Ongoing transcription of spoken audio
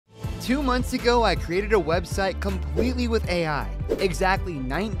2 months ago, I created a website completely with AI. Exactly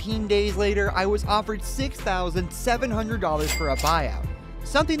 19 days later, I was offered $6,700 for a buyout.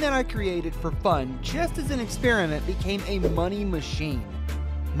 Something that I created for fun just as an experiment became a money machine.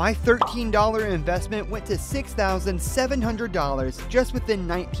 My $13 investment went to $6,700 just within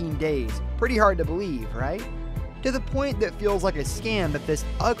 19 days. Pretty hard to believe, right? To the point that feels like a scam that this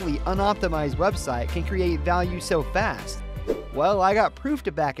ugly, unoptimized website can create value so fast. Well, I got proof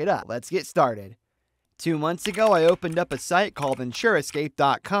to back it up. Let's get started. 2 months ago, I opened up a site called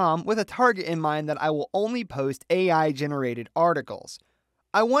insurescape.com with a target in mind that I will only post AI-generated articles.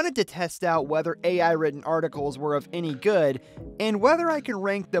 I wanted to test out whether AI-written articles were of any good and whether I can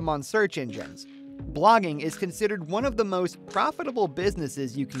rank them on search engines. Blogging is considered one of the most profitable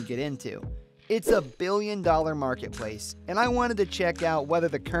businesses you can get into. It's a billion-dollar marketplace, and I wanted to check out whether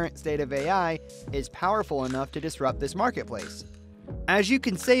the current state of AI is powerful enough to disrupt this marketplace. As you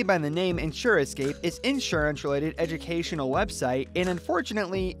can say by the name, InsureEscape is an insurance-related educational website, and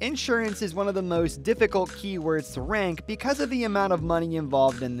unfortunately, insurance is one of the most difficult keywords to rank because of the amount of money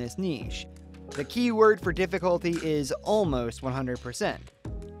involved in this niche. The keyword for difficulty is almost 100%.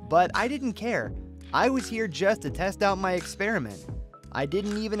 But I didn't care. I was here just to test out my experiment. I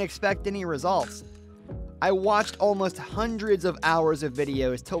didn't even expect any results. I watched almost hundreds of hours of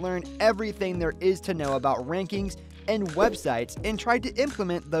videos to learn everything there is to know about rankings and websites and tried to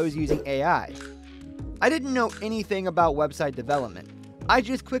implement those using AI. I didn't know anything about website development. I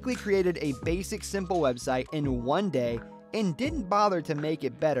just quickly created a basic, simple website in one day and didn't bother to make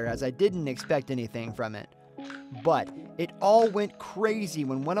it better as I didn't expect anything from it. But it all went crazy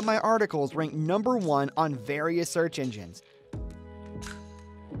when one of my articles ranked #1 on various search engines.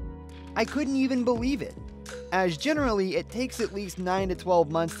 I couldn't even believe it, as generally it takes at least 9 to 12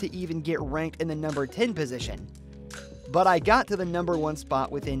 months to even get ranked in the number 10 position. But I got to the #1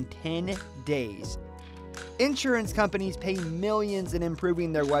 spot within 10 days. Insurance companies pay millions in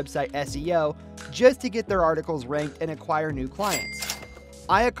improving their website SEO just to get their articles ranked and acquire new clients.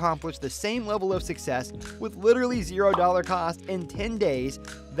 I accomplished the same level of success with literally $0 cost in 10 days,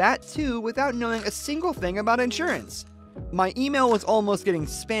 that too without knowing a single thing about insurance. My email was almost getting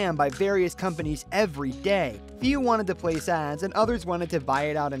spammed by various companies every day. Few wanted to place ads and others wanted to buy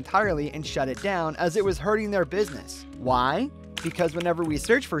it out entirely and shut it down as it was hurting their business. Why? Because whenever we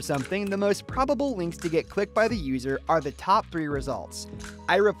search for something, the most probable links to get clicked by the user are the top 3 results.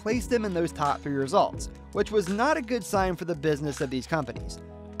 I replaced them in those top 3 results, which was not a good sign for the business of these companies.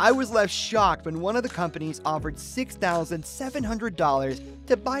 I was left shocked when one of the companies offered $6,700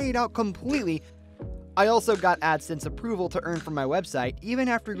 to buy it out completely. I also got AdSense approval to earn from my website, even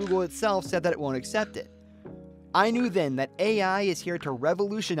after Google itself said that it won't accept it. I knew then that AI is here to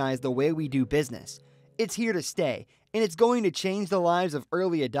revolutionize the way we do business. It's here to stay, and it's going to change the lives of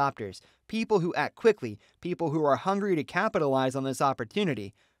early adopters, people who act quickly, people who are hungry to capitalize on this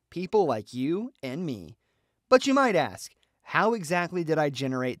opportunity, people like you and me. But you might ask, how exactly did I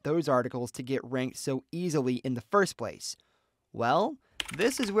generate those articles to get ranked so easily in the first place? Well,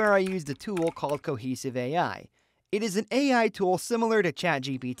 this is where I used a tool called Cohesive AI. It is an AI tool similar to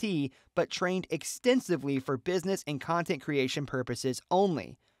ChatGPT, but trained extensively for business and content creation purposes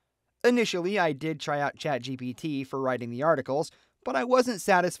only. Initially, I did try out ChatGPT for writing the articles, but I wasn't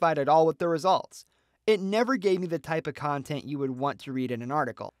satisfied at all with the results. It never gave me the type of content you would want to read in an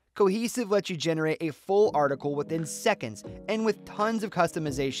article. Cohesive lets you generate a full article within seconds and with tons of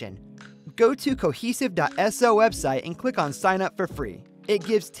customization. Go to cohesive.so website and click on sign up for free. It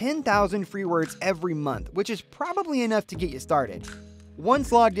gives 10,000 free words every month, which is probably enough to get you started.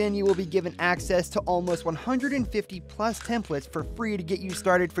 Once logged in, you will be given access to almost 150 plus templates for free to get you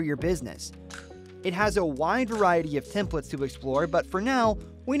started for your business. It has a wide variety of templates to explore, but for now,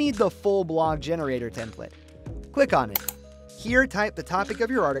 we need the full blog generator template. Click on it. Here, type the topic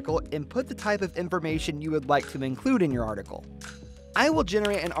of your article and put the type of information you would like to include in your article. I will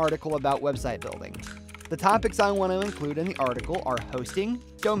generate an article about website building. The topics I want to include in the article are hosting,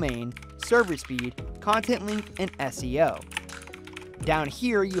 domain, server speed, content link, and SEO. Down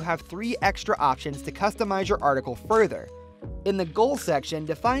here, you have 3 extra options to customize your article further. In the goals section,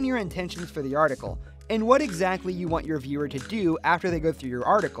 define your intentions for the article and what exactly you want your viewer to do after they go through your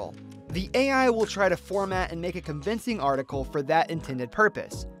article. The AI will try to format and make a convincing article for that intended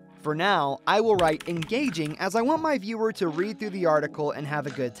purpose. For now, I will write engaging as I want my viewer to read through the article and have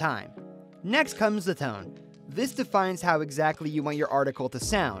a good time. Next comes the tone. This defines how exactly you want your article to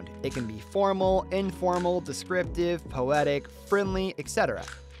sound. It can be formal, informal, descriptive, poetic, friendly, etc.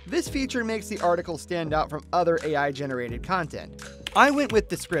 This feature makes the article stand out from other AI-generated content. I went with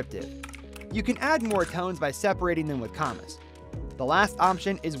descriptive. You can add more tones by separating them with commas. The last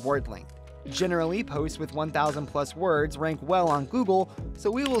option is word length. Generally, posts with 1,000 plus words rank well on Google,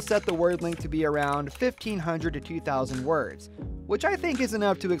 so we will set the word length to be around 1,500 to 2,000 words, which I think is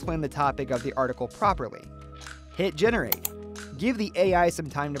enough to explain the topic of the article properly. Hit generate. Give the AI some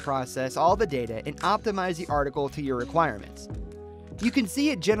time to process all the data and optimize the article to your requirements. You can see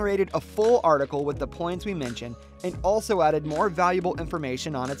it generated a full article with the points we mentioned and also added more valuable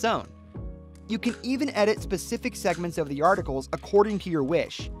information on its own. You can even edit specific segments of the articles according to your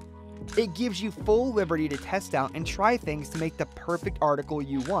wish. It gives you full liberty to test out and try things to make the perfect article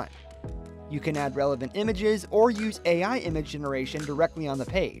you want. You can add relevant images or use AI image generation directly on the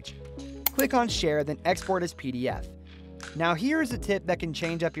page. Click on Share, then export as PDF. Now here's a tip that can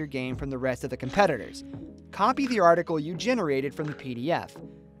change up your game from the rest of the competitors. Copy the article you generated from the PDF.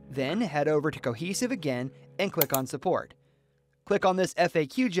 Then head over to Cohesive again and click on Support. Click on this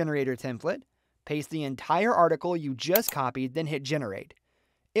FAQ generator template, paste the entire article you just copied, then hit Generate.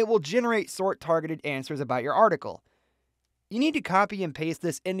 It will generate sort-targeted answers about your article. You need to copy and paste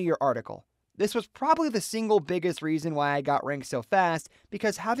this into your article. This was probably the single biggest reason why I got ranked so fast,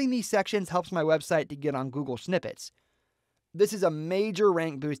 because having these sections helps my website to get on Google snippets. This is a major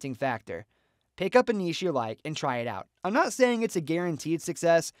rank boosting factor. Pick up a niche you like and try it out. I'm not saying it's a guaranteed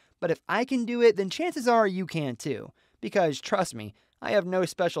success, but if I can do it, then chances are you can too. Because trust me, I have no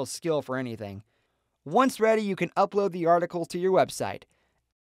special skill for anything. Once ready, you can upload the articles to your website.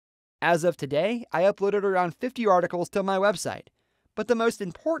 As of today, I uploaded around 50 articles to my website. But the most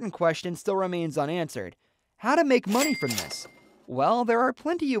important question still remains unanswered. How to make money from this? Well, there are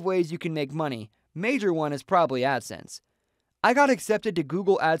plenty of ways you can make money. Major one is probably AdSense. I got accepted to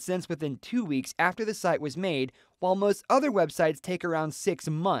Google AdSense within 2 weeks after the site was made, while most other websites take around 6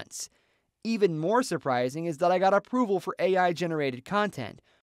 months. Even more surprising is that I got approval for AI-generated content.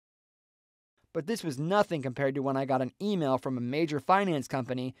 But this was nothing compared to when I got an email from a major finance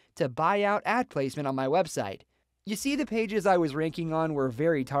company to buy out ad placement on my website. You see, the pages I was ranking on were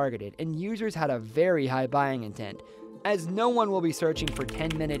very targeted, and users had a very high buying intent, as no one will be searching for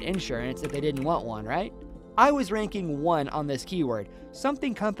 10-minute insurance if they didn't want one, right? I was ranking 1 on this keyword,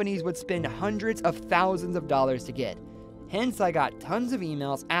 something companies would spend hundreds of thousands of dollars to get. Hence, I got tons of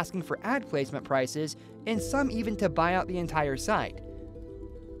emails asking for ad placement prices, and some even to buy out the entire site.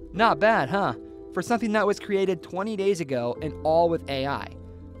 Not bad, huh? For something that was created 20 days ago and all with AI.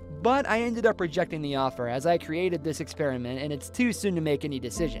 But I ended up rejecting the offer as I created this experiment and it's too soon to make any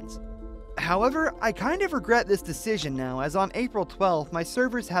decisions. However, I kind of regret this decision now, as on April 12th, my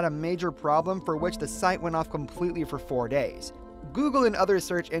servers had a major problem for which the site went off completely for 4 days. Google and other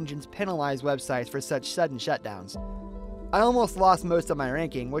search engines penalize websites for such sudden shutdowns. I almost lost most of my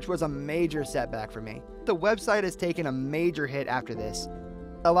ranking, which was a major setback for me. The website has taken a major hit after this.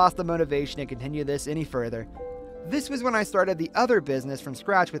 I lost the motivation to continue this any further. This was when I started the other business from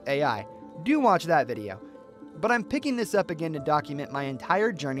scratch with AI. Do watch that video. But I'm picking this up again to document my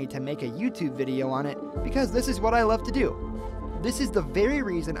entire journey to make a YouTube video on it because this is what I love to do. This is the very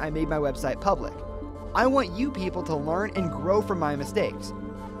reason I made my website public. I want you people to learn and grow from my mistakes.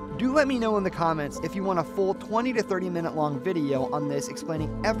 Do let me know in the comments if you want a full 20 to 30 minute long video on this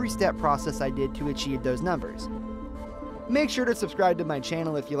explaining every step process I did to achieve those numbers. Make sure to subscribe to my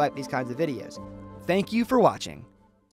channel if you like these kinds of videos. Thank you for watching.